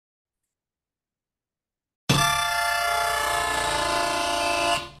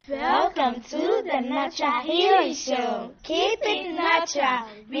Welcome to the Natural Healing Show. Keep it natural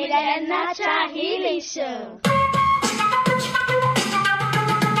with the Natural Healing Show.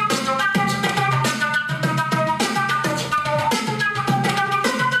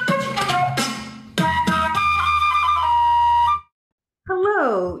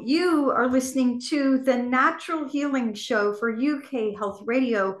 Hello, you are listening to the Natural Healing Show for UK Health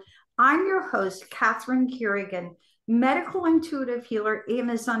Radio. I'm your host, Catherine Carrigan, medical intuitive healer,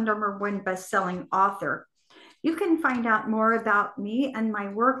 Amazon #1 best-selling author. You can find out more about me and my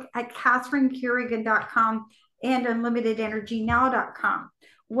work at catherinecarrigan.com and unlimitedenergynow.com.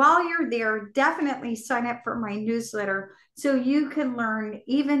 While you're there, definitely sign up for my newsletter so you can learn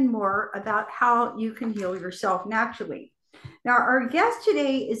even more about how you can heal yourself naturally. Now, our guest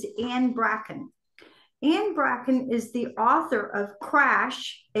today is Ann Bracken. Ann Bracken is the author of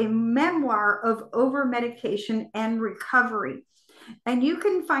Crash, a memoir of over-medication and recovery. And you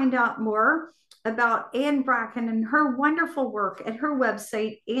can find out more about Ann Bracken and her wonderful work at her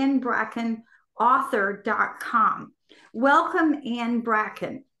website, annbrackenauthor.com. Welcome, Ann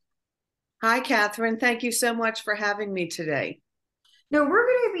Bracken. Hi, Catherine. Thank you so much for having me today. Now, we're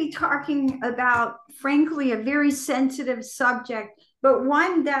going to be talking about, frankly, a very sensitive subject, but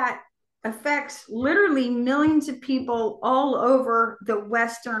one that affects literally millions of people all over the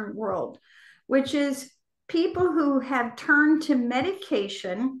Western world, which is people who have turned to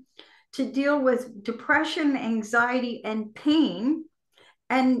medication to deal with depression, anxiety, and pain.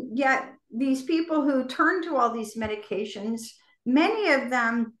 And yet these people who turn to all these medications, many of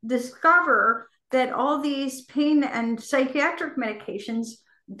them discover that all these pain and psychiatric medications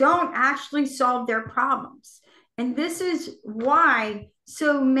don't actually solve their problems. And this is why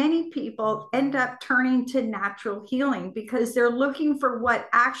so many people end up turning to natural healing, because they're looking for what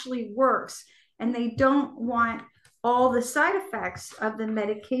actually works and they don't want all the side effects of the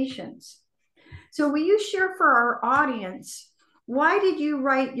medications. So will you share for our audience, why did you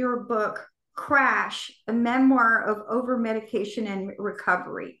write your book, Crash, a memoir of over-medication and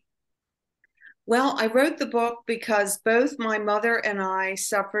recovery? Well, I wrote the book because both my mother and I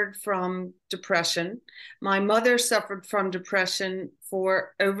suffered from depression. My mother suffered from depression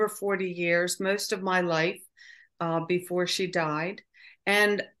for over 40 years, most of my life, before she died.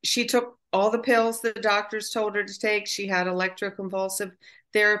 And she took all the pills the doctors told her to take. She had electroconvulsive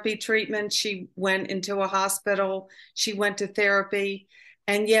therapy treatment. She went into a hospital. She went to therapy,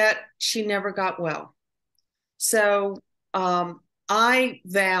 and yet she never got well. So, I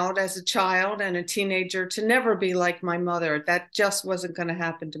vowed as a child and a teenager to never be like my mother. That just wasn't going to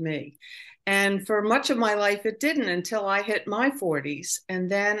happen to me. And for much of my life, it didn't until I hit my 40s. And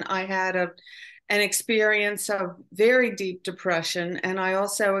then I had an experience of very deep depression. And I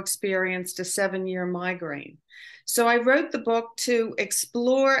also experienced a 7-year migraine. So I wrote the book to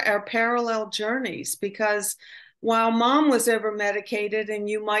explore our parallel journeys, because while Mom was over-medicated, and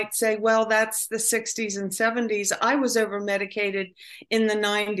you might say, well, that's the 60s and 70s, I was over-medicated in the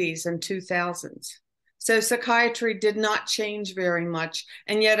 90s and 2000s. So psychiatry did not change very much,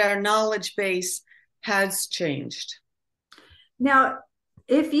 and yet our knowledge base has changed. Now,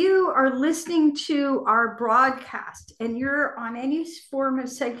 if you are listening to our broadcast and you're on any form of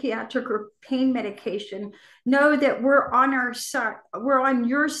psychiatric or pain medication, know that we're on our side, we're on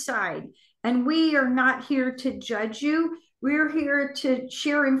your side. And we are not here to judge you. We're here to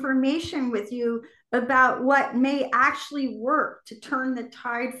share information with you about what may actually work to turn the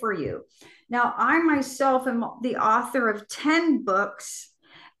tide for you. Now, I myself am the author of 10 books,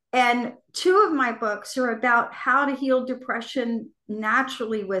 and 2 of my books are about how to heal depression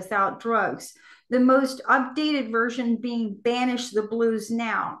naturally without drugs. The most updated version being Banish the Blues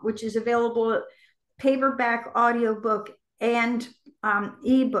Now, which is available paperback, audiobook, and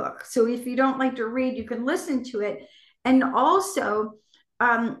ebook. So if you don't like to read, you can listen to it. And also,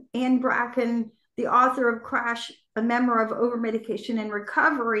 Ann Bracken, the author of Crash, a memoir of over-medication and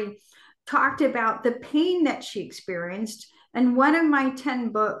recovery, talked about the pain that she experienced. And one of my 10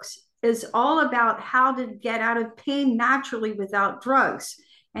 books is all about how to get out of pain naturally without drugs.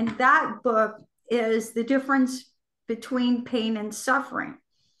 And that book is the difference between pain and suffering.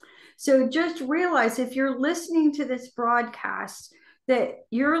 So just realize, if you're listening to this broadcast, that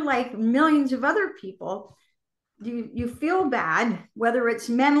you're like millions of other people. You feel bad, whether it's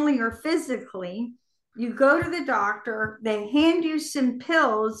mentally or physically. You go to the doctor, they hand you some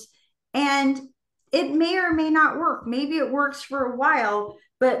pills, and it may or may not work. Maybe it works for a while,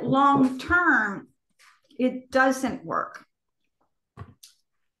 but long term, it doesn't work.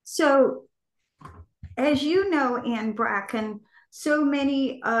 So, as you know, Ann Bracken, so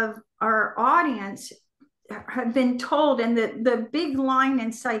many of our audience have been told, and the big line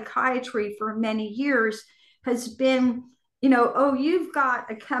in psychiatry for many years has been, oh, you've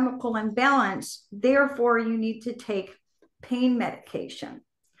got a chemical imbalance, therefore you need to take pain medication.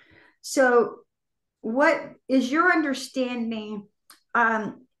 So what is your understanding,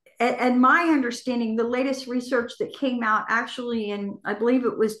 and my understanding, the latest research that came out actually in, I believe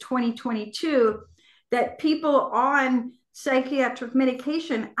it was 2022, that people on psychiatric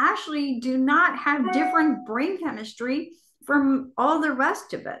medication actually do not have different brain chemistry from all the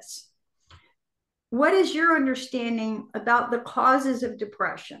rest of us. What is your understanding about the causes of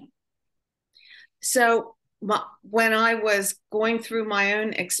depression? So when I was going through my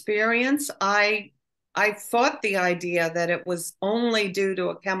own experience, I fought the idea that it was only due to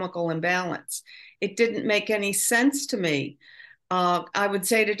a chemical imbalance. It didn't make any sense to me. I would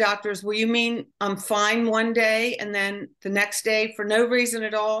say to doctors, well, you mean I'm fine one day and then the next day, for no reason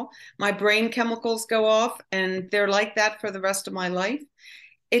at all, my brain chemicals go off and they're like that for the rest of my life?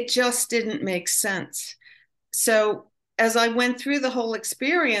 It just didn't make sense. So as I went through the whole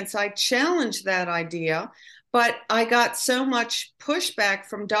experience, I challenged that idea, but I got so much pushback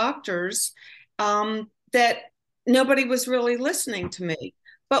from doctors that nobody was really listening to me.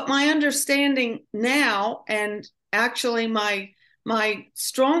 But my understanding now, and actually my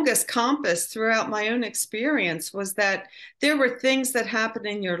strongest compass throughout my own experience, was that there were things that happen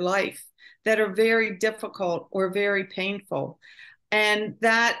in your life that are very difficult or very painful. And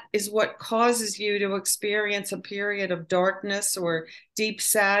that is what causes you to experience a period of darkness or deep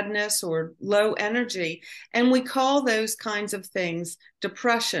sadness or low energy. And we call those kinds of things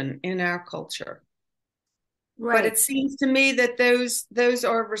depression in our culture. Right. But it seems to me that those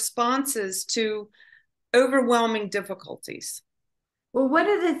are responses to overwhelming difficulties. Well, one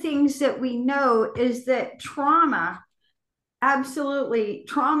of the things that we know is that trauma, absolutely,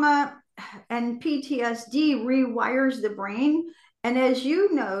 trauma and PTSD rewires the brain. And as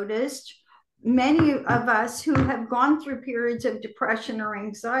you noticed, many of us who have gone through periods of depression or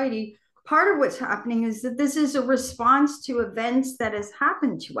anxiety, part of what's happening is that this is a response to events that has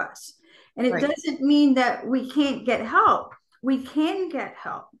happened to us. And it doesn't mean that we can't get help. We can get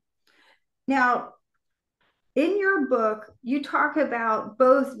help. Now, in your book, you talk about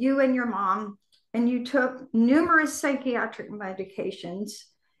both you and your mom, and you took numerous psychiatric medications,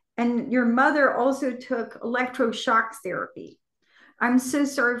 and your mother also took electroshock therapy. I'm so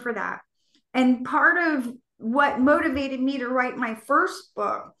sorry for that. And part of what motivated me to write my first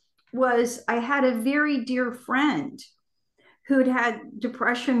book was I had a very dear friend who'd had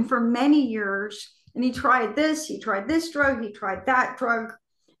depression for many years, and he tried this drug, he tried that drug,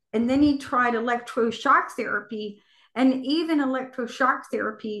 and then he tried electroshock therapy. And even electroshock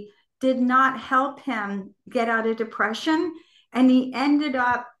therapy did not help him get out of depression. And he ended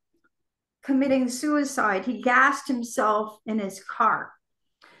up committing suicide. He gassed himself in his car.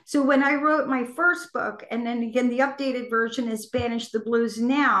 So when I wrote my first book, and then again, the updated version is Banish the Blues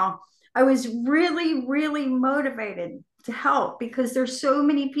Now, I was really, really motivated to help, because there's so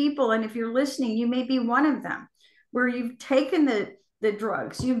many people. And if you're listening, you may be one of them, where you've taken the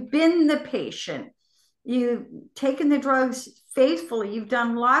drugs, you've been the patient, you've taken the drugs faithfully, you've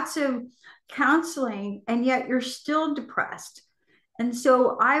done lots of counseling, and yet you're still depressed. And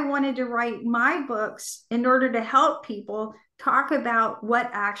so I wanted to write my books in order to help people talk about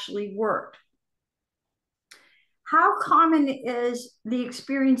what actually worked. How common is the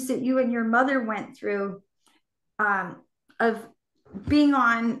experience that you and your mother went through of being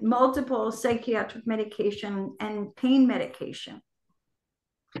on multiple psychiatric medication and pain medication?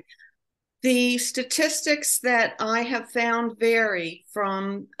 The statistics that I have found vary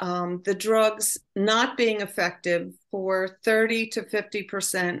from the drugs not being effective for 30 to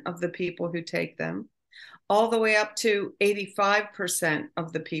 50% of the people who take them, all the way up to 85%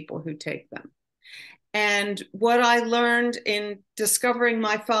 of the people who take them. And what I learned in discovering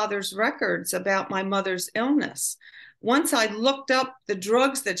my father's records about my mother's illness, once I looked up the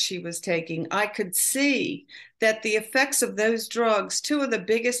drugs that she was taking, I could see that the effects of those drugs, two of the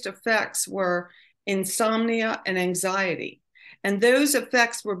biggest effects were insomnia and anxiety. And those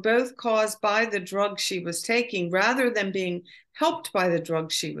effects were both caused by the drug she was taking rather than being helped by the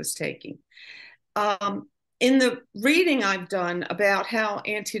drug she was taking. In the reading I've done about how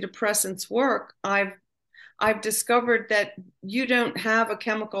antidepressants work, I've discovered that you don't have a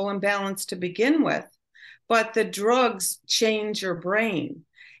chemical imbalance to begin with, but the drugs change your brain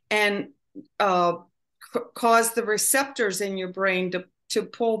and cause the receptors in your brain to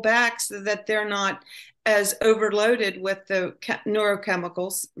pull back so that they're not as overloaded with the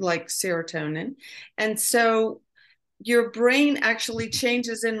neurochemicals like serotonin. And so your brain actually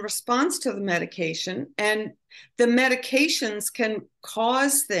changes in response to the medication, and the medications can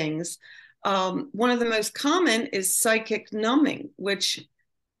cause things. One of the most common is psychic numbing, which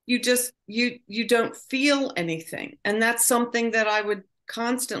you don't feel anything. And that's something that I would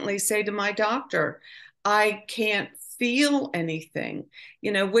constantly say to my doctor. I can't feel anything,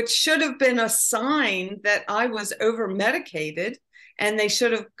 which should have been a sign that I was over medicated and they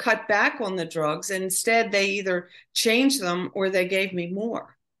should have cut back on the drugs. Instead, they either changed them or they gave me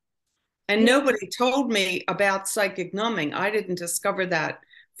more. And nobody told me about psychic numbing. I didn't discover that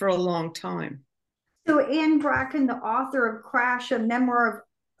for a long time. So Ann Bracken, the author of Crash, a memoir of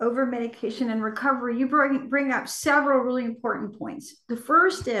over-medication and recovery, you bring up several really important points. The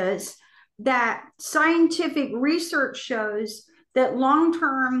first is that scientific research shows that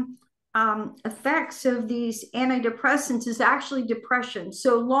long-term effects of these antidepressants is actually depression.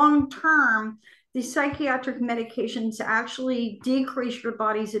 So long-term, the psychiatric medications actually decrease your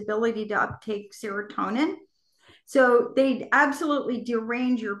body's ability to uptake serotonin. So they absolutely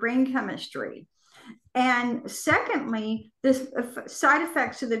derange your brain chemistry. And secondly, the side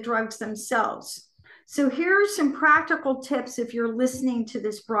effects of the drugs themselves. So here are some practical tips if you're listening to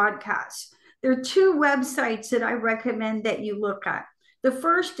this broadcast. There are two websites that I recommend that you look at. The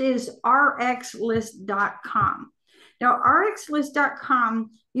first is rxlist.com. Now, rxlist.com,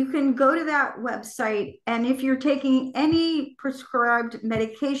 you can go to that website, and if you're taking any prescribed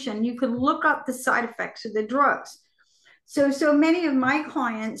medication, you can look up the side effects of the drugs. So many of my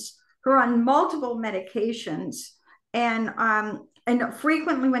clients who are on multiple medications, and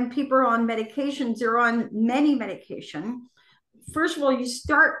frequently when people are on medications, they're on many medication. First of all, you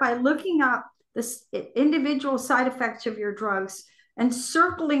start by looking up the individual side effects of your drugs and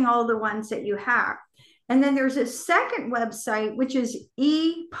circling all the ones that you have. And then there's a second website, which is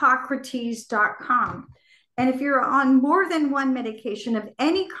ehippocrates.com. And if you're on more than one medication of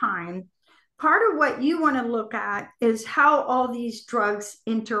any kind, part of what you want to look at is how all these drugs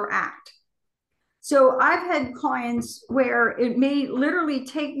interact. So I've had clients where it may literally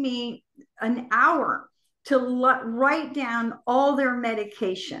take me an hour to write down all their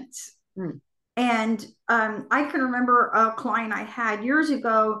medications. And I can remember a client I had years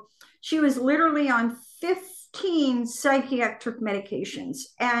ago. She was literally on 15 psychiatric medications,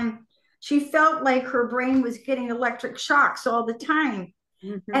 and she felt like her brain was getting electric shocks all the time.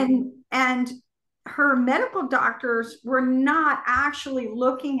 And her medical doctors were not actually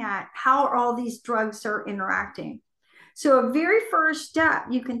looking at how all these drugs are interacting. So a very first step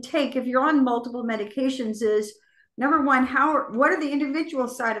you can take if you're on multiple medications is, number one, what are the individual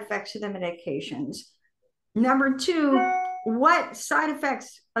side effects of the medications? Number two, what side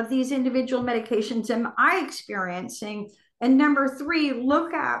effects of these individual medications am I experiencing? And number three,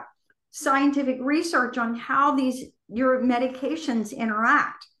 look at scientific research on how your medications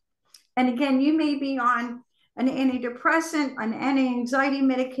interact. And again, you may be on an antidepressant, an anti-anxiety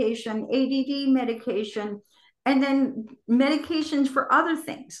medication, ADD medication, and then medications for other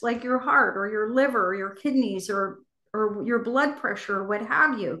things like your heart or your liver or your kidneys or your blood pressure or what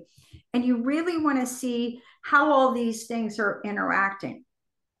have you. And you really want to see how all these things are interacting.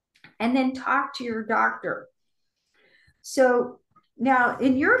 And then talk to your doctor. So now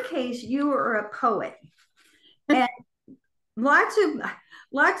in your case, you are a poet. And lots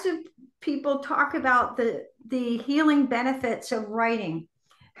of people talk about the healing benefits of writing.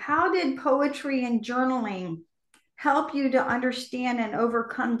 How did poetry and journaling help you to understand and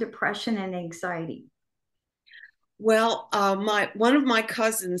overcome depression and anxiety? Well, one of my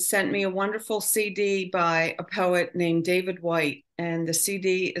cousins sent me a wonderful CD by a poet named David White, and the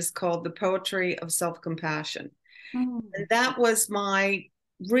CD is called The Poetry of Self-Compassion. And that was my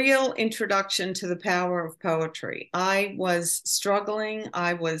real introduction to the power of poetry. I was struggling,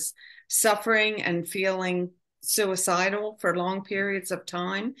 I was suffering and feeling suicidal for long periods of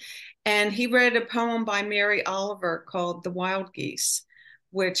time. And he read a poem by Mary Oliver called The Wild Geese,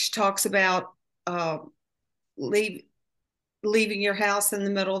 which talks about leaving your house in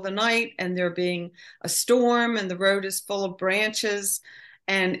the middle of the night and there being a storm and the road is full of branches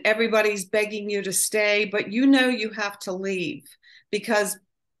and everybody's begging you to stay, but you have to leave, because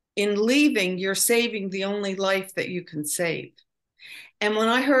in leaving, you're saving the only life that you can save. And when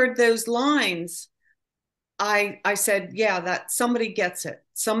I heard those lines, I said, yeah, that somebody gets it.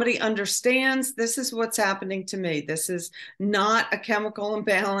 Somebody understands this is what's happening to me. This is not a chemical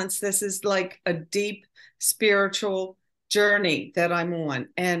imbalance. This is like a deep spiritual journey that I'm on,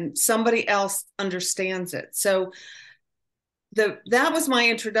 and somebody else understands it. So that was my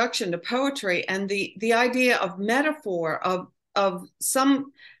introduction to poetry, and the idea of metaphor, of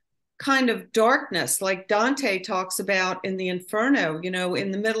some kind of darkness, like Dante talks about in the Inferno. You know,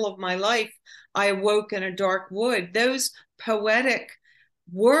 in the middle of my life, I awoke in a dark wood. Those poetic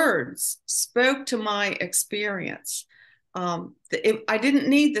words spoke to my experience. I didn't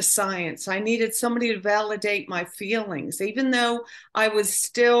need the science. I needed somebody to validate my feelings. Even though I was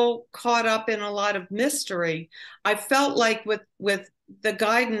still caught up in a lot of mystery, I felt like with the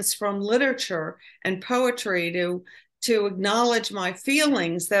guidance from literature and poetry to acknowledge my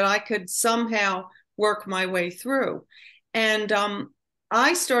feelings, that I could somehow work my way through. And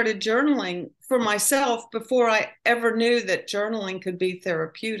I started journaling for myself before I ever knew that journaling could be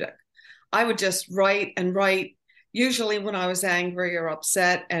therapeutic. I would just write and write, usually when I was angry or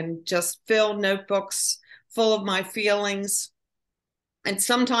upset, and just fill notebooks full of my feelings. And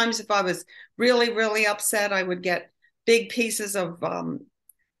sometimes if I was really, really upset, I would get big pieces of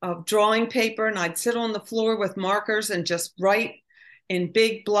drawing paper, and I'd sit on the floor with markers and just write in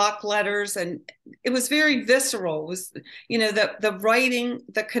big block letters. And it was very visceral. It was, you know, the writing,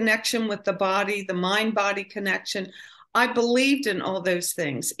 the connection with the body, the mind-body connection. I believed in all those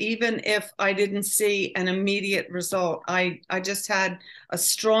things, even if I didn't see an immediate result. I just had a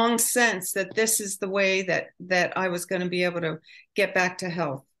strong sense that this is the way that I was going to be able to get back to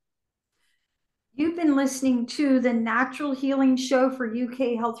health. You've been listening to the Natural Healing Show for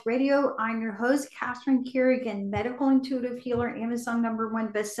UK Health Radio. I'm your host, Catherine Carrigan, medical intuitive healer, Amazon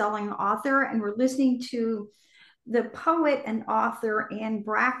 #1 best-selling author, and we're listening to the poet and author Ann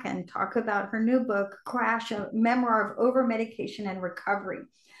Bracken talk about her new book, Crash, a memoir of over-medication and recovery.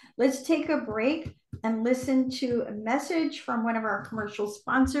 Let's take a break and listen to a message from one of our commercial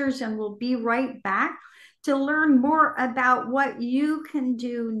sponsors, and we'll be right back to learn more about what you can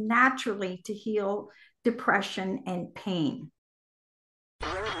do naturally to heal depression and pain.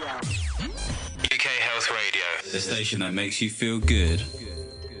 UK Health Radio, the station that makes you feel good.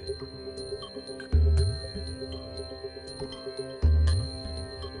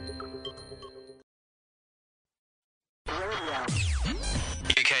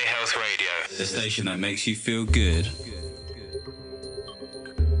 UK Health Radio, the station that makes you feel good.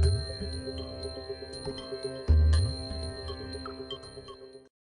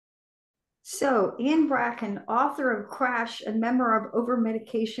 So, Ann Bracken, author of Crash, a memoir of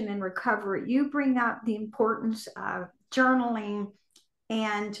over-medication and recovery, you bring up the importance of journaling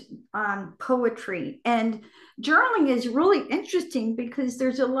and poetry. And journaling is really interesting because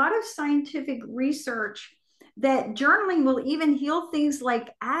there's a lot of scientific research that journaling will even heal things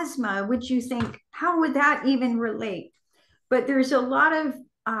like asthma, which you think, how would that even relate? But there's a lot of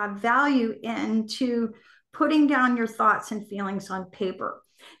value into putting down your thoughts and feelings on paper.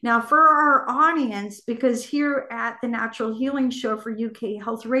 Now, for our audience, because here at the Natural Healing Show for UK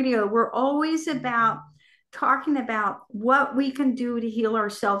Health Radio, we're always about talking about what we can do to heal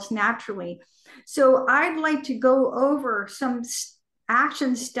ourselves naturally. So I'd like to go over some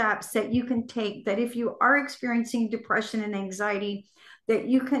action steps that you can take, that if you are experiencing depression and anxiety, that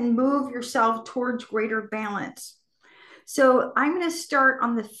you can move yourself towards greater balance. So I'm going to start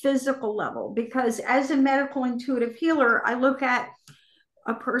on the physical level, because as a medical intuitive healer, I look at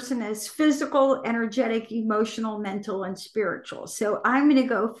a person as physical, energetic, emotional, mental, and spiritual. So I'm going to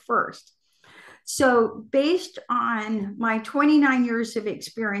go first. So based on my 29 years of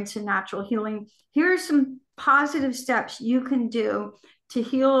experience in natural healing, here are some positive steps you can do to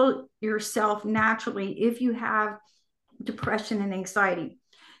heal yourself naturally if you have depression and anxiety.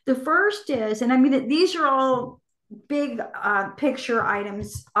 The first is, and I mean, these are all big picture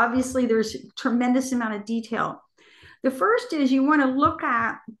items. Obviously, there's a tremendous amount of detail. The first is you want to look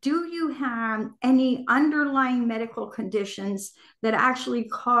at, do you have any underlying medical conditions that actually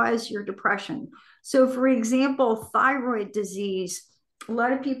cause your depression? So for example, thyroid disease. A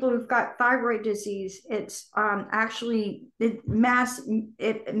lot of people who've got thyroid disease, it's it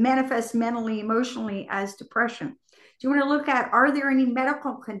manifests mentally, emotionally as depression. Do you want to look at, are there any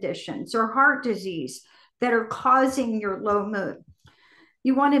medical conditions or heart disease that are causing your low mood?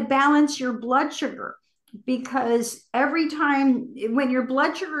 You want to balance your blood sugar, because every time when your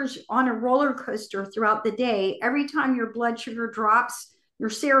blood sugar is on a roller coaster throughout the day, every time your blood sugar drops, your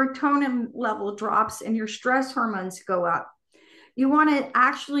serotonin level drops and your stress hormones go up. You want to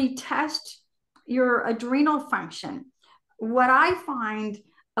actually test your adrenal function. What I find,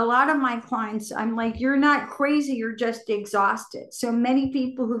 a lot of my clients, I'm like, you're not crazy, you're just exhausted. So many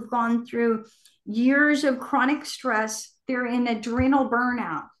people who've gone through years of chronic stress, they're in adrenal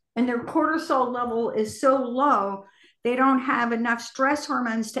burnout, and their cortisol level is so low, they don't have enough stress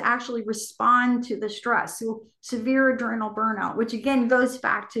hormones to actually respond to the stress. So severe adrenal burnout, which again goes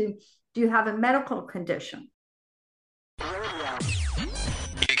back to, do you have a medical condition?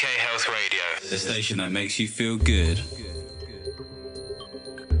 UK Health the station that makes you feel good.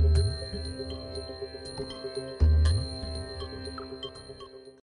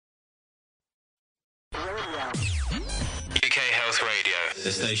 UK Health Radio,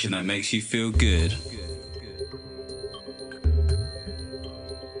 the station that makes you feel good.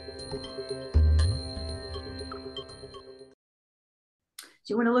 So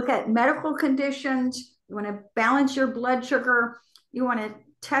you want to look at medical conditions, you want to balance your blood sugar, you want to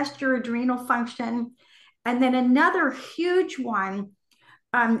test your adrenal function. And then another huge one,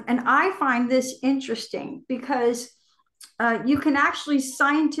 and I find this interesting because you can actually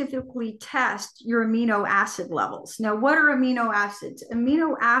scientifically test your amino acid levels. Now, what are amino acids?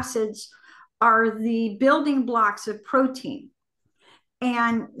 Amino acids are the building blocks of protein.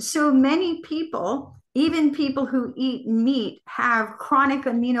 And so many people, even people who eat meat, have chronic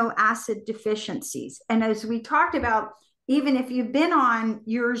amino acid deficiencies. And as we talked about, even if you've been on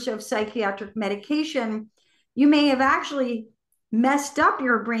years of psychiatric medication, you may have actually messed up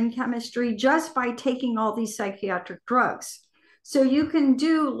your brain chemistry just by taking all these psychiatric drugs. So you can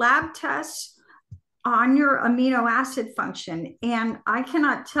do lab tests on your amino acid function. And I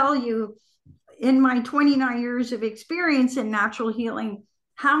cannot tell you, in my 29 years of experience in natural healing,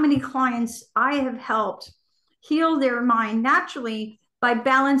 how many clients I have helped heal their mind naturally by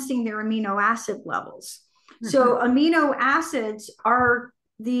balancing their amino acid levels. So amino acids are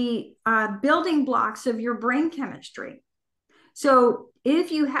the building blocks of your brain chemistry. So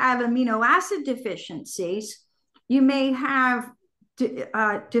if you have amino acid deficiencies, you may have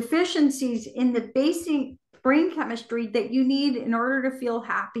deficiencies in the basic brain chemistry that you need in order to feel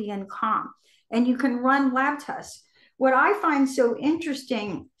happy and calm. And you can run lab tests. What I find so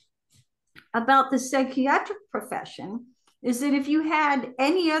interesting about the psychiatric profession is that if you had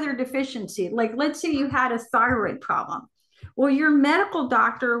any other deficiency, like let's say you had a thyroid problem, well, your medical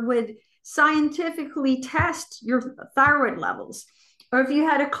doctor would scientifically test your thyroid levels. Or if you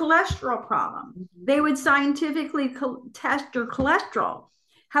had a cholesterol problem, they would scientifically test your cholesterol.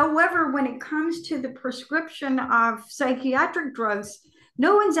 However, when it comes to the prescription of psychiatric drugs,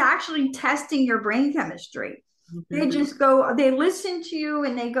 no one's actually testing your brain chemistry. They just go, they listen to you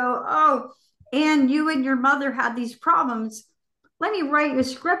and they go, oh, and you and your mother had these problems. Let me write you a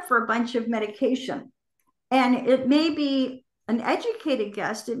script for a bunch of medication. And it may be an educated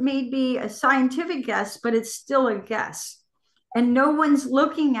guess, it may be a scientific guess, but it's still a guess. And no one's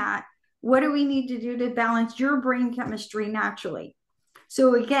looking at what do we need to do to balance your brain chemistry naturally.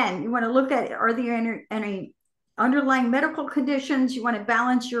 So again, you want to look at, are there any underlying medical conditions? You want to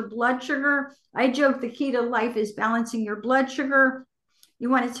balance your blood sugar. I joke the key to life is balancing your blood sugar. You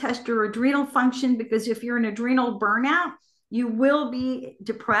want to test your adrenal function, because if you're an adrenal burnout, you will be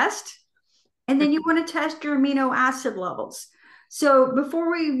depressed. And then you want to test your amino acid levels. So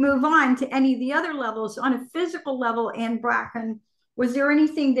before we move on to any of the other levels, on a physical level, Ann Bracken, was there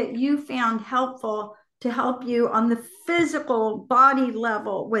anything that you found helpful to help you on the physical body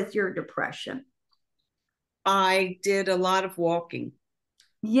level with your depression? I did a lot of walking.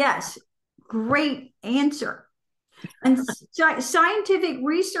 Yes, great answer. And scientific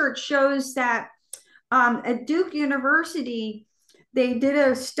research shows that at Duke University, they did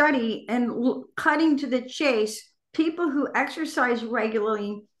a study, and cutting to the chase, people who exercise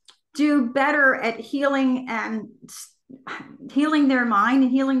regularly do better at healing and healing their mind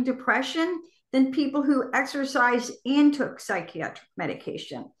and healing depression than people who exercise and took psychiatric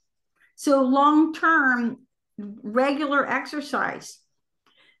medication. So long-term, regular exercise.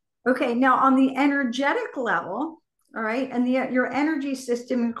 Okay, now on the energetic level, all right, and your energy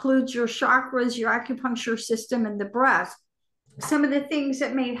system includes your chakras, your acupuncture system, and the breath. Some of the things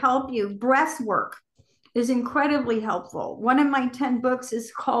that may help you, breath work is incredibly helpful. One of my 10 books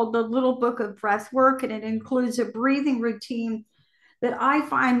is called The Little Book of Breath Work, and it includes a breathing routine that I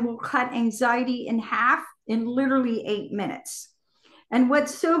find will cut anxiety in half in literally 8 minutes. And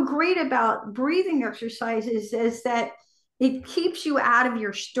what's so great about breathing exercises is that it keeps you out of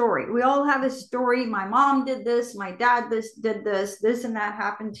your story. We all have a story. My mom did this, my dad did this and that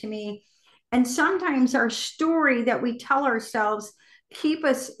happened to me. And sometimes our story that we tell ourselves keep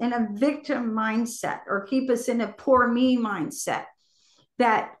us in a victim mindset or keep us in a poor me mindset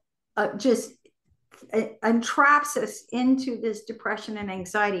that just entraps us into this depression and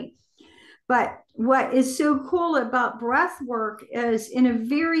anxiety. But what is so cool about breath work is in a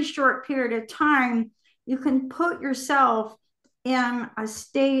very short period of time, you can put yourself in a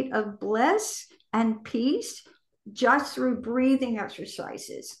state of bliss and peace just through breathing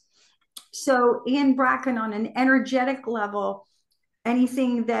exercises. So Ann Bracken, on an energetic level,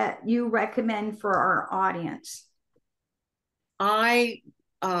 anything that you recommend for our audience? I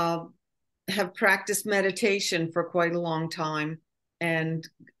have practiced meditation for quite a long time. And,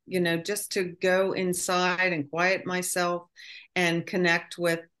 just to go inside and quiet myself and connect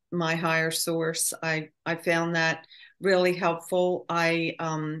with my higher source, I found that really helpful. I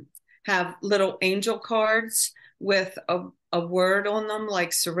have little angel cards with a word on them,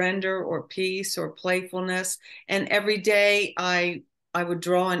 like surrender or peace or playfulness. And every day I would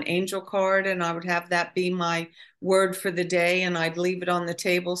draw an angel card, and I would have that be my word for the day, and I'd leave it on the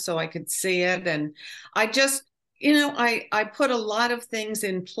table so I could see it. And I just, I put a lot of things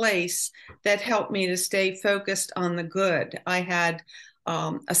in place that helped me to stay focused on the good. I had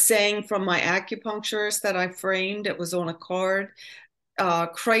a saying from my acupuncturist that I framed. It was on a card.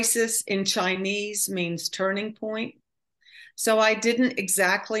 Crisis in Chinese means turning point. So I didn't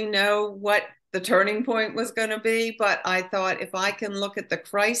exactly know what the turning point was going to be, but I thought, if I can look at the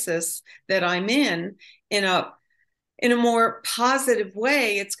crisis that I'm in a more positive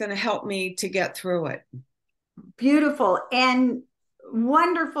way, it's going to help me to get through it. Beautiful and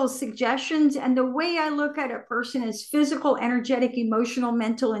wonderful suggestions. And the way I look at a person is physical, energetic, emotional,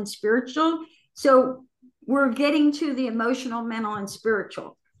 mental, and spiritual. So we're getting to the emotional, mental, and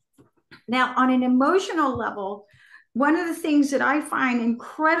spiritual. Now, on an emotional level, one of the things that I find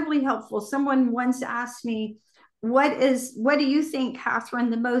incredibly helpful, someone once asked me, what do you think, Catherine,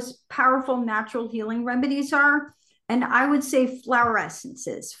 the most powerful natural healing remedies are? And I would say flower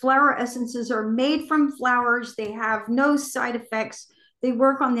essences. Flower essences are made from flowers. They have no side effects. They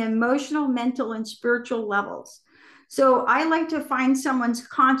work on the emotional, mental, and spiritual levels. So I like to find someone's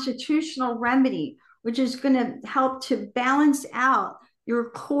constitutional remedy, which is going to help to balance out your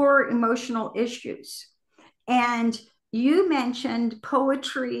core emotional issues. And you mentioned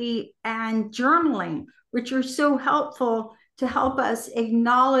poetry and journaling, which are so helpful to help us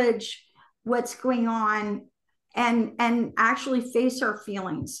acknowledge what's going on and actually face our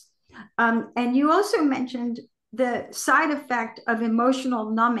feelings. And you also mentioned the side effect of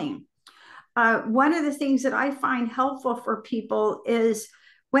emotional numbing. One of the things that I find helpful for people is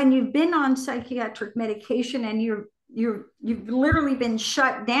when you've been on psychiatric medication and you've literally been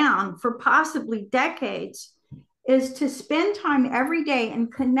shut down for possibly decades, is to spend time every day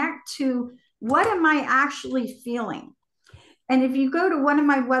and connect to what am I actually feeling. And if you go to one of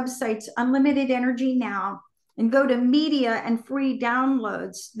my websites, Unlimited Energy Now, and go to media and free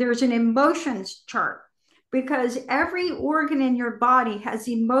downloads, there's an emotions chart, because every organ in your body has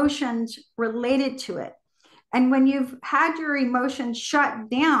emotions related to it. And when you've had your emotions shut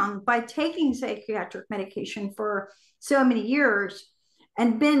down by taking psychiatric medication for so many years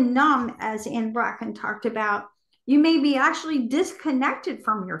and been numb, as Ann Bracken talked about, you may be actually disconnected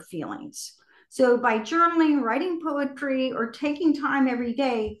from your feelings. So by journaling, writing poetry, or taking time every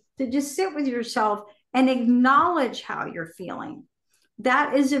day to just sit with yourself and acknowledge how you're feeling,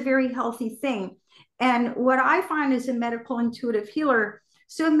 that is a very healthy thing. And what I find as a medical intuitive healer,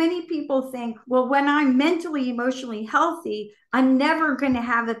 so many people think, well, when I'm mentally, emotionally healthy, I'm never going to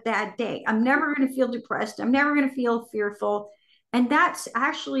have a bad day. I'm never going to feel depressed. I'm never going to feel fearful. And that's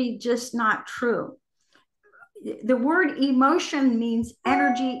actually just not true. The word emotion means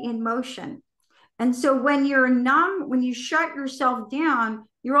energy in motion. And so when you're numb, when you shut yourself down,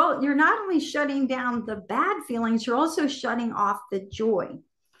 you're not only shutting down the bad feelings, you're also shutting off the joy.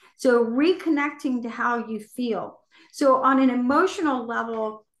 So reconnecting to how you feel. So on an emotional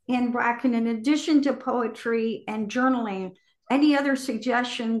level, Ann Bracken, in addition to poetry and journaling, any other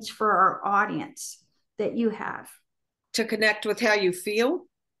suggestions for our audience that you have? To connect with how you feel?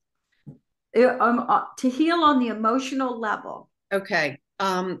 To heal on the emotional level. Okay.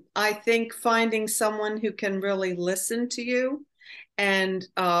 I think finding someone who can really listen to you and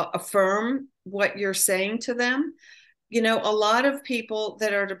affirm what you're saying to them. A lot of people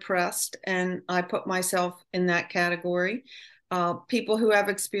that are depressed, and I put myself in that category, people who have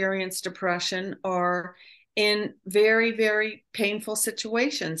experienced depression are in very, very painful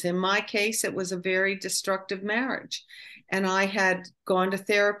situations. In my case, it was a very destructive marriage. And I had gone to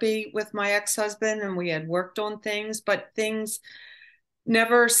therapy with my ex-husband, and we had worked on things, but things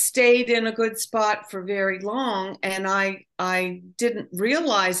never stayed in a good spot for very long. And I didn't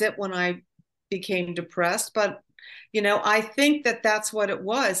realize it when I became depressed, but I think that that's what it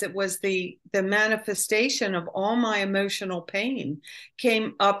was. It was the manifestation of all my emotional pain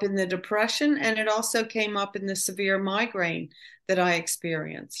came up in the depression, and it also came up in the severe migraine that I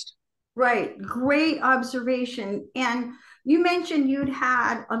experienced. Right. Great observation. And you mentioned you'd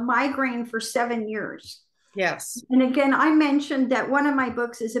had a migraine for 7 years. Yes. And again, I mentioned that one of my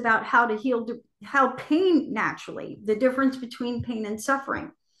books is about how to heal pain naturally, the difference between pain and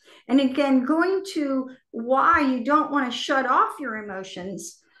suffering. And again, going to why you don't want to shut off your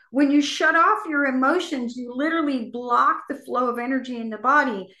emotions. When you shut off your emotions, you literally block the flow of energy in the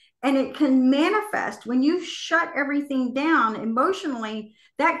body, and it can manifest when you shut everything down emotionally.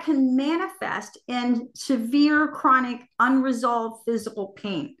 That can manifest in severe chronic unresolved physical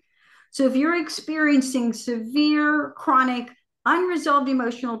pain. So if you're experiencing severe chronic unresolved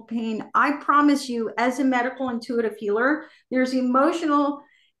emotional pain, I promise you, as a medical intuitive healer, there's emotional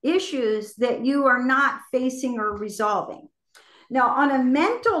issues that you are not facing or resolving. Now, on a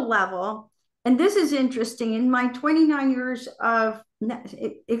mental level, and this is interesting, in my 29 years of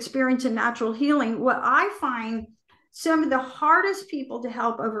experience in natural healing, what I find some of the hardest people to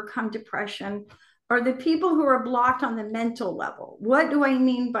help overcome depression are the people who are blocked on the mental level. What do I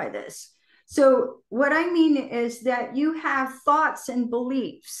mean by this? So what I mean is that you have thoughts and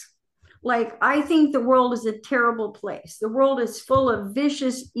beliefs. Like, I think the world is a terrible place. The world is full of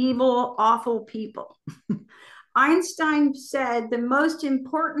vicious, evil, awful people. Einstein said the most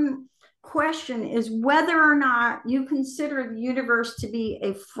important question is whether or not you consider the universe to be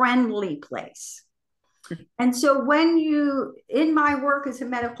a friendly place. And so when you, in my work as a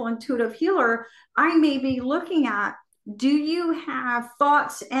medical intuitive healer, I may be looking at, do you have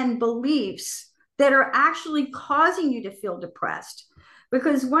thoughts and beliefs that are actually causing you to feel depressed?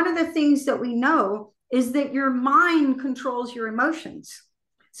 Because one of the things that we know is that your mind controls your emotions.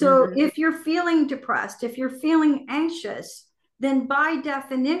 So if you're feeling depressed, if you're feeling anxious, then by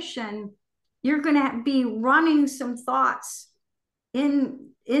definition, you're going to be running some thoughts in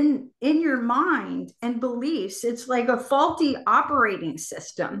your mind and beliefs. It's like a faulty operating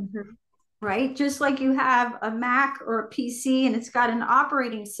system, right? Just like you have a Mac or a PC and it's got an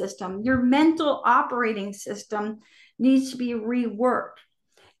operating system, your mental operating system needs to be reworked.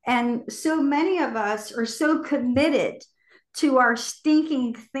 And so many of us are so committed to our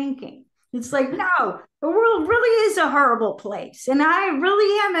stinking thinking. It's like, no, the world really is a horrible place. And I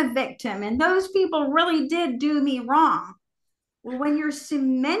really am a victim. And those people really did do me wrong. Well, when you're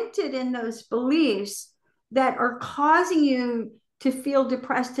cemented in those beliefs that are causing you to feel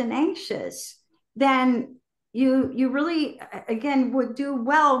depressed and anxious, then you really, again, would do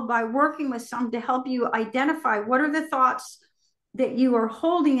well by working with someone to help you identify what are the thoughts that you are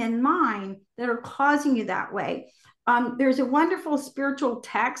holding in mind that are causing you that way. There's a wonderful spiritual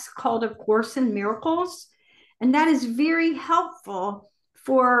text called A Course in Miracles, and that is very helpful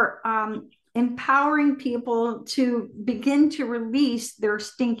for empowering people to begin to release their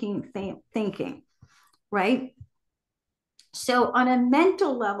stinking thinking, right? So on a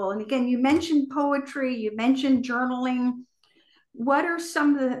mental level, and again, you mentioned poetry, you mentioned journaling. What are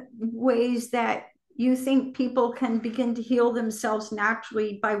some of the ways that you think people can begin to heal themselves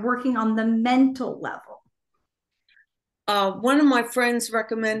naturally by working on the mental level? One of my friends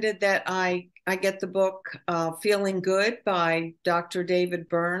recommended that I get the book Feeling Good by Dr. David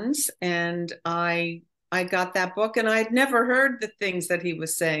Burns. And I got that book, and I had never heard the things that he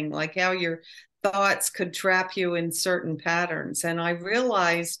was saying, like how your thoughts could trap you in certain patterns. And I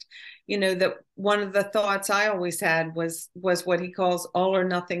realized, that one of the thoughts I always had was what he calls all or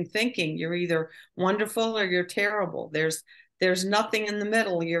nothing thinking. You're either wonderful or you're terrible. There's nothing in the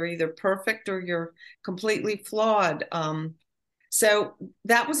middle. You're either perfect or you're completely flawed. So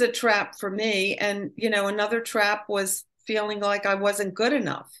that was a trap for me. And, another trap was feeling like I wasn't good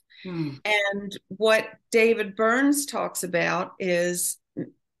enough. And what David Burns talks about is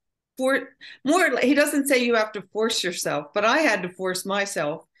he doesn't say you have to force yourself, but I had to force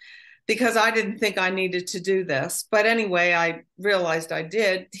myself because I didn't think I needed to do this. But anyway, I realized I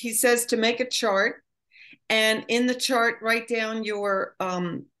did. He says to make a chart, and in the chart, write down your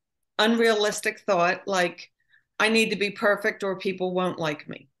unrealistic thought, like, I need to be perfect or people won't like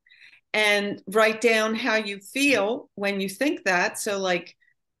me. And write down how you feel when you think that. So like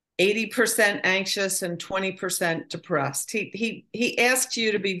 80% anxious and 20% depressed. He asks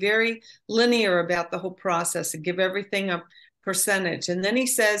you to be very linear about the whole process and give everything a percentage. And then he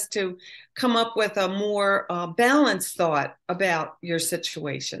says to come up with a more balanced thought about your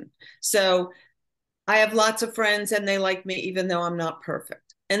situation. So I have lots of friends and they like me even though I'm not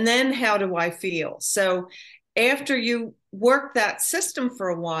perfect. And then how do I feel? So after you work that system for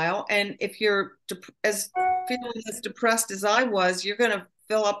a while, and if you're feeling as depressed as I was, you're going to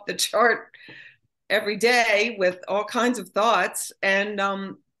fill up the chart every day with all kinds of thoughts. And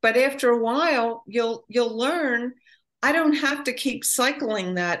but after a while, you'll learn I don't have to keep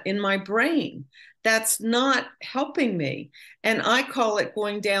cycling that in my brain. That's not helping me. And I call it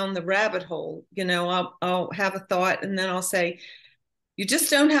going down the rabbit hole. I'll have a thought and then I'll say, you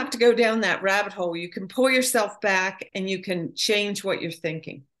just don't have to go down that rabbit hole. You can pull yourself back and you can change what you're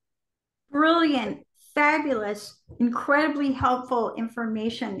thinking. Brilliant. fabulous, incredibly helpful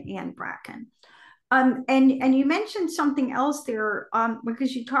information, Ann Bracken. And you mentioned something else there,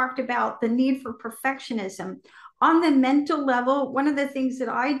 because you talked about the need for perfectionism. On the mental level, one of the things that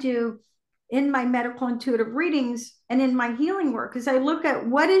I do in my medical intuitive readings and in my healing work is I look at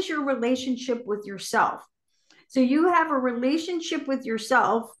what is your relationship with yourself. So you have a relationship with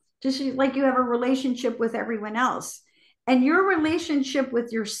yourself, just like you have a relationship with everyone else. And your relationship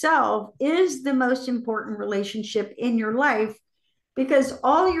with yourself is the most important relationship in your life, because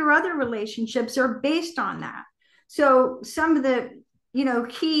all your other relationships are based on that. So some of the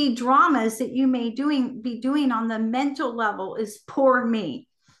key dramas that you may be doing on the mental level is poor me.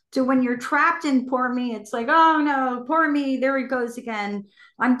 So when you're trapped in poor me, it's like, oh no, poor me, there he goes again.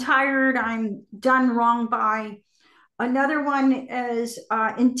 I'm tired, I'm done wrong by. Another one is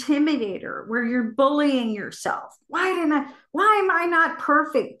intimidator, where you're bullying yourself. Why am I not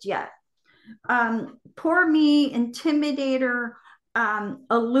perfect yet? Poor me, intimidator,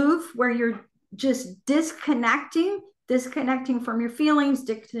 aloof, where you're just disconnecting from your feelings,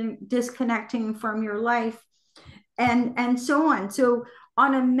 disconnecting from your life, and so on. So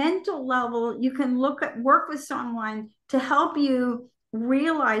on a mental level, you can work with someone to help you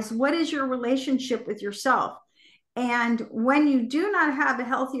realize what is your relationship with yourself. And when you do not have a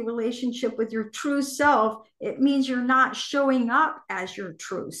healthy relationship with your true self, it means you're not showing up as your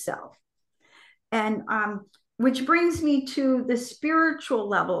true self. And which brings me to the spiritual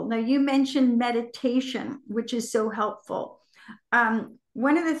level. Now, you mentioned meditation, which is so helpful.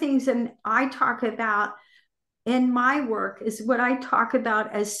 One of the things that I talk about in my work is what I talk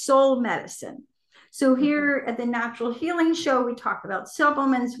about as soul medicine. So here at the Natural Healing Show, we talk about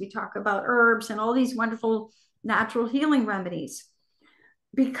supplements, we talk about herbs and all these wonderful natural healing remedies.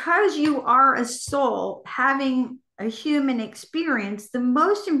 Because you are a soul having a human experience, the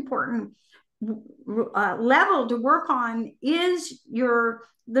most important level to work on is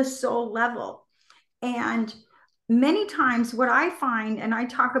the soul level. And many times what I find, and I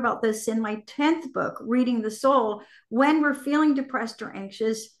talk about this in my 10th book, Reading the Soul, when we're feeling depressed or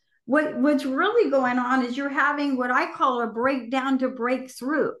anxious, what's really going on is you're having what I call a breakdown to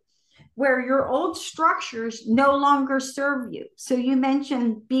breakthrough, where your old structures no longer serve you. So you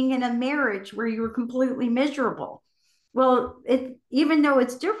mentioned being in a marriage where you were completely miserable. Well, even though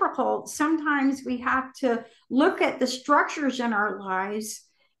it's difficult, sometimes we have to look at the structures in our lives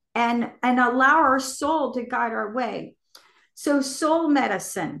and allow our soul to guide our way. So soul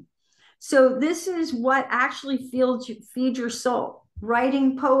medicine. So this is what actually feeds your soul.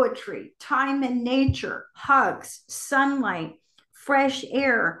 Writing poetry, time in nature, hugs, sunlight, fresh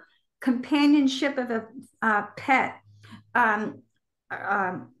air, companionship of a pet,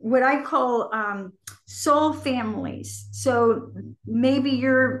 what I call soul families. So maybe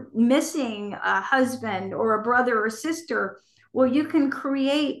you're missing a husband or a brother or sister. Well, you can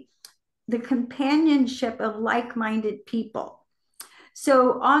create the companionship of like-minded people.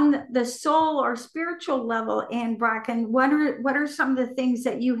 So on the soul or spiritual level, Ann Bracken, what are some of the things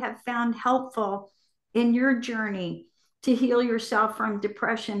that you have found helpful in your journey to heal yourself from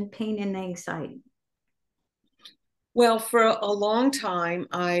depression, pain, and anxiety? Well, for a long time,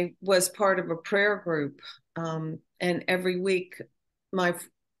 I was part of a prayer group. And every week, my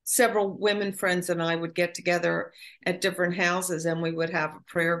several women friends and I would get together at different houses and we would have a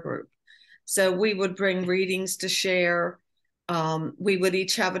prayer group. So we would bring readings to share. We would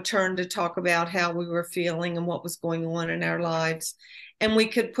each have a turn to talk about how we were feeling and what was going on in our lives. And we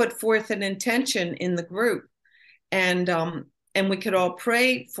could put forth an intention in the group, and we could all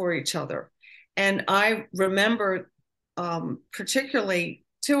pray for each other. And I remember particularly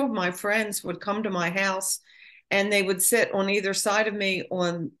two of my friends would come to my house and they would sit on either side of me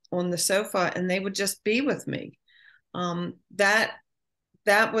on the sofa and they would just be with me. That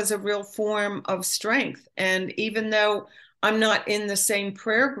was a real form of strength. And even though I'm not in the same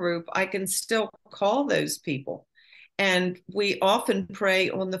prayer group, I can still call those people. And we often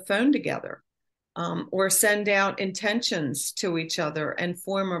pray on the phone together, or send out intentions to each other and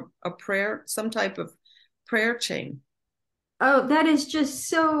form a prayer, some type of prayer chain. Oh, that is just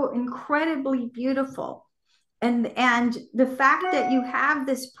so incredibly beautiful. And the fact that you have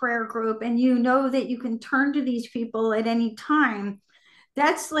this prayer group and you know that you can turn to these people at any time,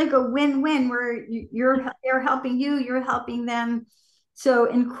 that's like a win-win, where they're helping you, you're helping them. So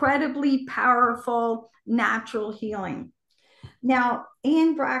incredibly powerful natural healing. Now,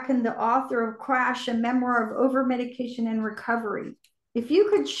 Ann Bracken, the author of Crash, a memoir of over-medication and recovery, if you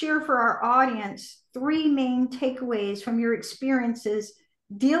could share for our audience 3 main takeaways from your experiences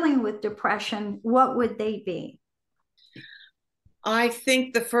dealing with depression, what would they be? I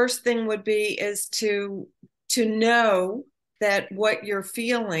think the first thing would be is to know that what you're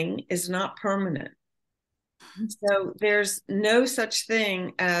feeling is not permanent. So there's no such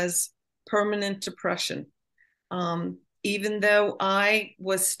thing as permanent depression. Even though I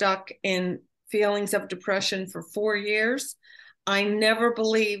was stuck in feelings of depression for 4 years, I never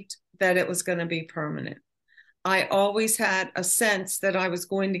believed that it was going to be permanent. I always had a sense that I was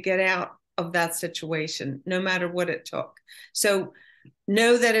going to get out of that situation, no matter what it took. So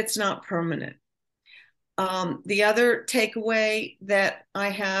know that it's not permanent. The other takeaway that I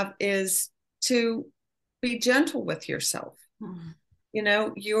have is to be gentle with yourself. You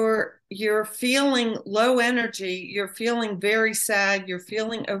know, you're feeling low energy, you're feeling very sad, you're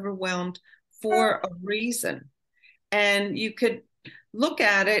feeling overwhelmed for a reason. And you could look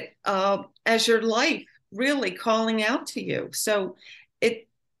at it as your life really calling out to you. So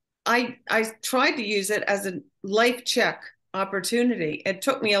I tried to use it as a life check opportunity. It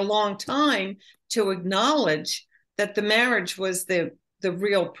took me a long time to acknowledge that the marriage was the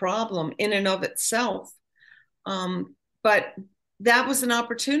real problem in and of itself. But that was an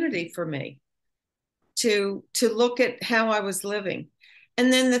opportunity for me to look at how I was living.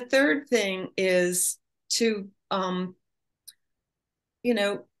 And then the third thing is to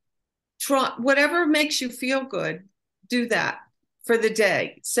try whatever makes you feel good, do that for the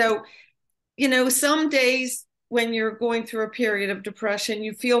day. So, some days when you're going through a period of depression,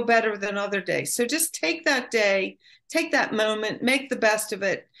 you feel better than other days. So just take that day, take that moment, make the best of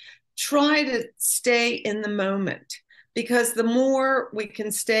it. Try to stay in the moment, because the more we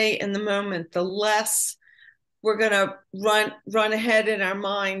can stay in the moment, the less we're going to run ahead in our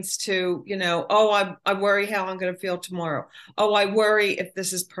minds to, I worry how I'm going to feel tomorrow. Oh, I worry if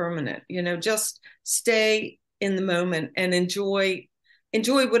this is permanent. Just stay in the moment and enjoy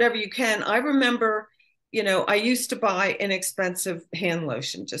whatever you can. I remember, I used to buy inexpensive hand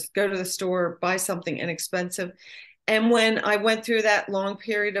lotion, just go to the store, buy something inexpensive. And when I went through that long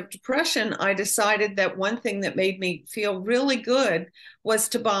period of depression, I decided that one thing that made me feel really good was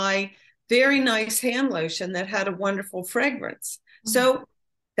to buy very nice hand lotion that had a wonderful fragrance. So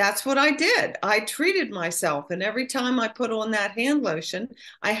that's what I did. I treated myself. And every time I put on that hand lotion,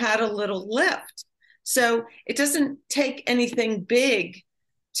 I had a little lift. So it doesn't take anything big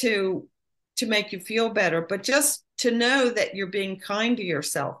to make you feel better, but just to know that you're being kind to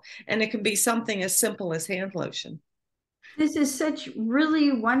yourself. And it can be something as simple as hand lotion. This is such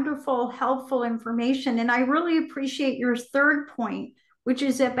really wonderful, helpful information. And I really appreciate your third point, which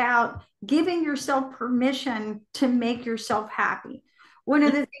is about giving yourself permission to make yourself happy. One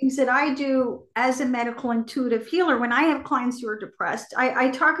of the things that I do as a medical intuitive healer, when I have clients who are depressed, I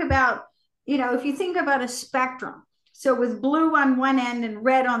talk about, if you think about a spectrum, so with blue on one end and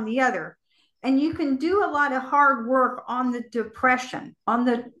red on the other, and you can do a lot of hard work on the depression, on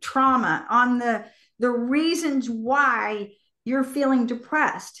the trauma, on the reasons why you're feeling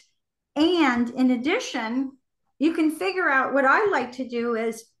depressed. And in addition, you can figure out, what I like to do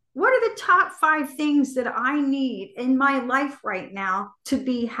is, what are the top 5 things that I need in my life right now to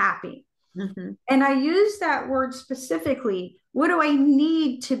be happy? Mm-hmm. And I use that word specifically. What do I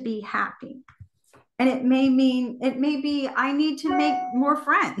need to be happy? And it may be I need to make more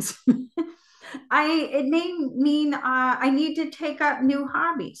friends. It may mean I need to take up new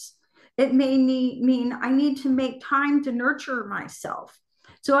hobbies. It may mean I need to make time to nurture myself.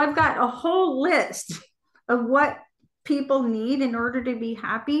 So I've got a whole list of what people need in order to be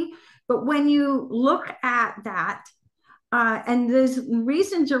happy. But when you look at that, and those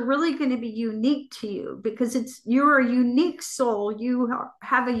reasons are really going to be unique to you, because you're a unique soul. You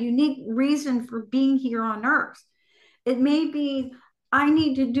have a unique reason for being here on earth. It may be, I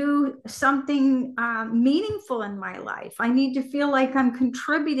need to do something meaningful in my life. I need to feel like I'm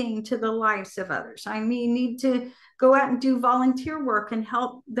contributing to the lives of others. I may need to go out and do volunteer work and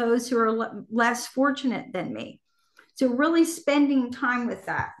help those who are less fortunate than me. So really spending time with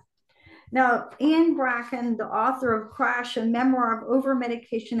that. Now, Ann Bracken, the author of Crash, a memoir of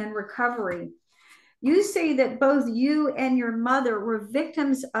over-medication and recovery, you say that both you and your mother were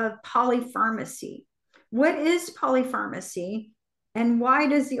victims of polypharmacy. What is polypharmacy, and why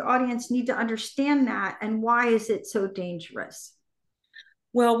does the audience need to understand that, and why is it so dangerous?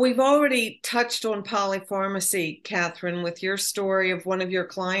 Well, we've already touched on polypharmacy, Catherine, with your story of one of your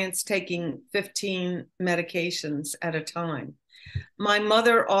clients taking 15 medications at a time. My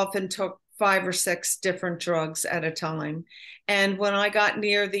mother often took 5 or 6 different drugs at a time. And when I got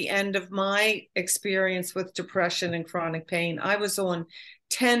near the end of my experience with depression and chronic pain, I was on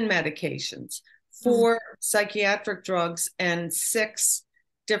 10 medications, 4 psychiatric drugs and 6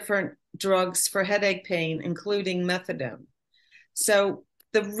 different drugs for headache pain, including methadone. So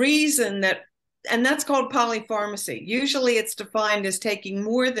the reason that, and that's called polypharmacy. Usually it's defined as taking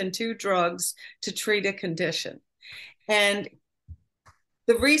more than 2 drugs to treat a condition. And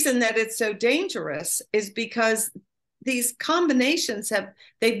the reason that it's so dangerous is because these combinations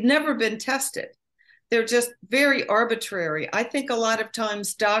they've never been tested. They're just very arbitrary. I think a lot of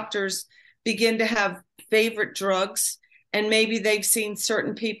times doctors begin to have favorite drugs, and maybe they've seen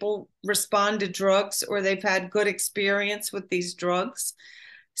certain people respond to drugs, or they've had good experience with these drugs.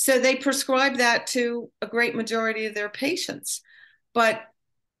 So they prescribe that to a great majority of their patients. But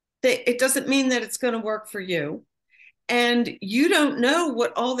it doesn't mean that it's going to work for you. And you don't know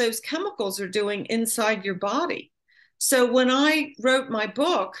what all those chemicals are doing inside your body. So when I wrote my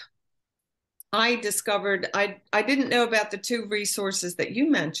book, I discovered, I didn't know about the 2 resources that you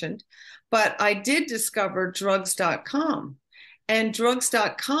mentioned, but I did discover drugs.com. And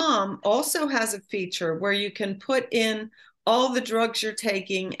drugs.com also has a feature where you can put in all the drugs you're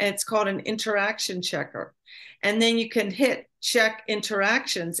taking, and it's called an interaction checker. And then you can hit check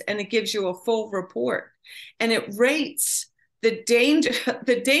interactions, and it gives you a full report. And it rates the danger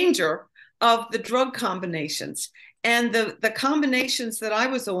of the drug combinations. And the combinations that I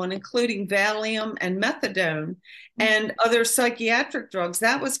was on, including Valium and methadone and other psychiatric drugs,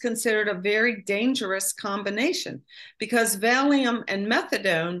 that was considered a very dangerous combination, because Valium and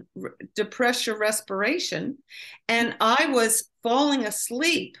methadone depress your respiration. And I was falling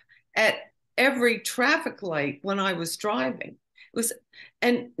asleep at every traffic light when I was driving.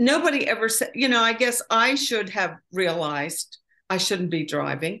 And nobody ever said, I guess I should have realized I shouldn't be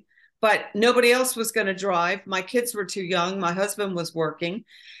driving, but nobody else was going to drive. My kids were too young. My husband was working.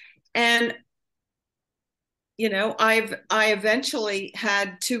 And, I eventually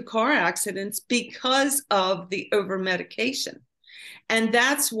had 2 car accidents because of the over medication. And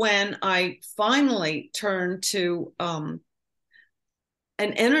that's when I finally turned to an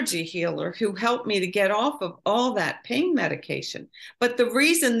energy healer who helped me to get off of all that pain medication. But the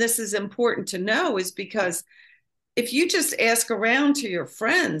reason this is important to know is because if you just ask around to your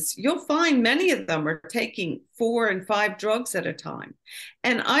friends, you'll find many of them are taking 4 and 5 drugs at a time.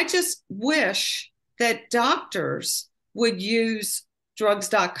 And I just wish that doctors would use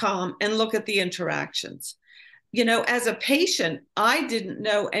drugs.com and look at the interactions. As a patient, I didn't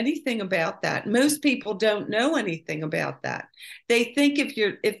know anything about that. Most people don't know anything about that. They think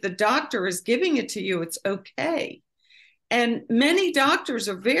if the doctor is giving it to you, it's okay. And many doctors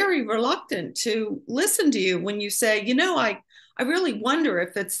are very reluctant to listen to you when you say, I really wonder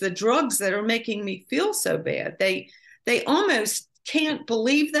if it's the drugs that are making me feel so bad. They almost can't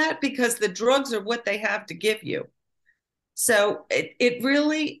believe that, because the drugs are what they have to give you. So it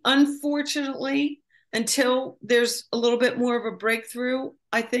really, unfortunately, until there's a little bit more of a breakthrough,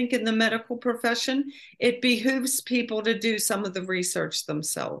 I think, in the medical profession, it behooves people to do some of the research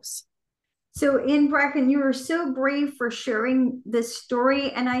themselves. So, Ann Bracken, you are so brave for sharing this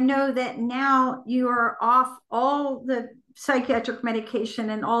story. And I know that now you are off all the psychiatric medication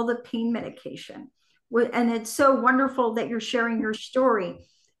and all the pain medication. And it's so wonderful that you're sharing your story.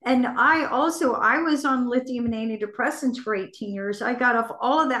 And I was on lithium and antidepressants for 18 years. I got off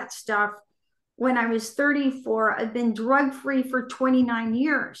all of that stuff when I was 34. I've been drug-free for 29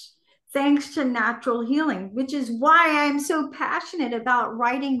 years, thanks to natural healing, which is why I'm so passionate about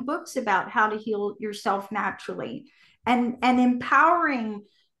writing books about how to heal yourself naturally and empowering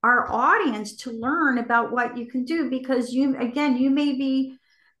our audience to learn about what you can do. Because you may be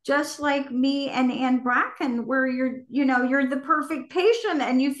just like me and Ann Bracken, where you're the perfect patient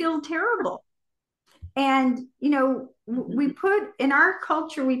and you feel terrible. And, we put in our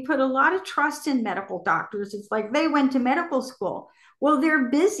culture, we put a lot of trust in medical doctors. It's like they went to medical school. Well, they're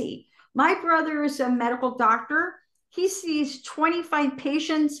busy. My brother is a medical doctor. He sees 25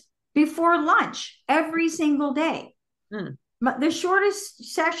 patients before lunch every single day. The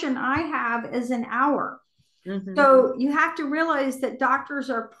shortest session I have is an hour. So you have to realize that doctors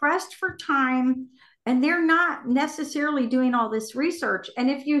are pressed for time, and they're not necessarily doing all this research. And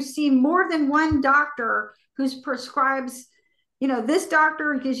if you see more than one doctor who prescribes, this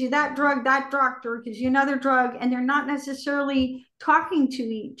doctor gives you that doctor gives you another drug, and they're not necessarily talking to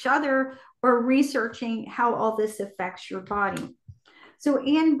each other or researching how all this affects your body. So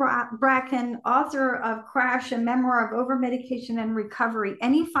Ann Bracken, author of Crash, a memoir of over-medication and recovery.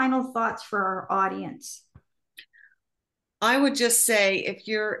 Any final thoughts for our audience? I would just say, if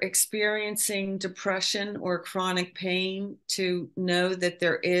you're experiencing depression or chronic pain, to know that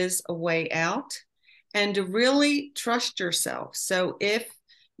there is a way out and to really trust yourself. So if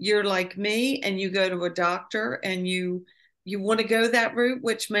you're like me and you go to a doctor and you want to go that route,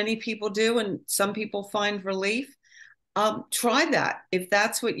 which many people do, and some people find relief, try that if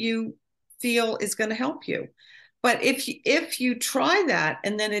that's what you feel is going to help you. But if you try that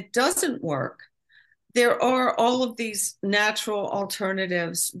and then it doesn't work, there are all of these natural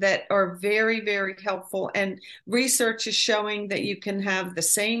alternatives that are very, very helpful. And research is showing that you can have the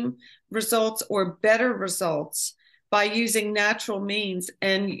same results or better results by using natural means,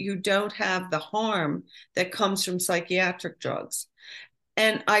 and you don't have the harm that comes from psychiatric drugs.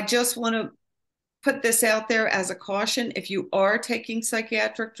 And I just want to put this out there as a caution. If you are taking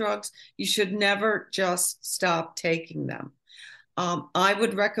psychiatric drugs, you should never just stop taking them. I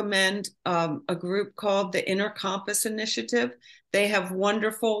would recommend a group called the Inner Compass Initiative. They have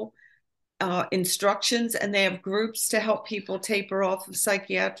wonderful instructions, and they have groups to help people taper off of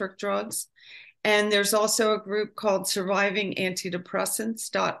psychiatric drugs. And there's also a group called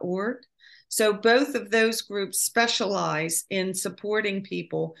survivingantidepressants.org. So both of those groups specialize in supporting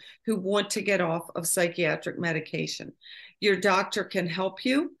people who want to get off of psychiatric medication. Your doctor can help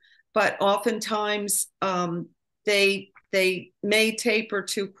you, but oftentimes they may taper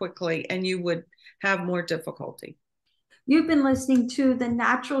too quickly and you would have more difficulty. You've been listening to the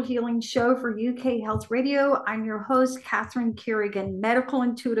Natural Healing Show for UK Health Radio. I'm your host, Catherine Carrigan, medical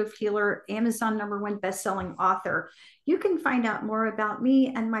intuitive healer, Amazon #1 bestselling author. You can find out more about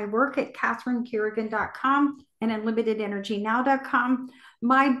me and my work at catherinecarrigan.com and unlimitedenergynow.com.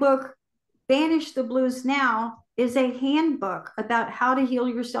 My book, Banish the Blues Now, is a handbook about how to heal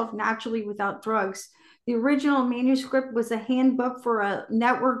yourself naturally without drugs. The original manuscript was a handbook for a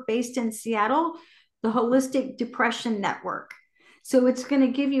network based in Seattle, the Holistic Depression Network. So it's going to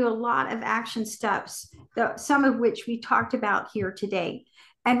give you a lot of action steps, some of which we talked about here today.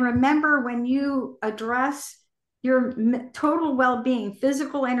 And remember, when you address your total well-being,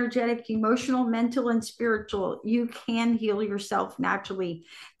 physical, energetic, emotional, mental, and spiritual, you can heal yourself naturally.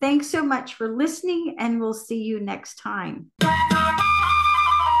 Thanks so much for listening, and we'll see you next time.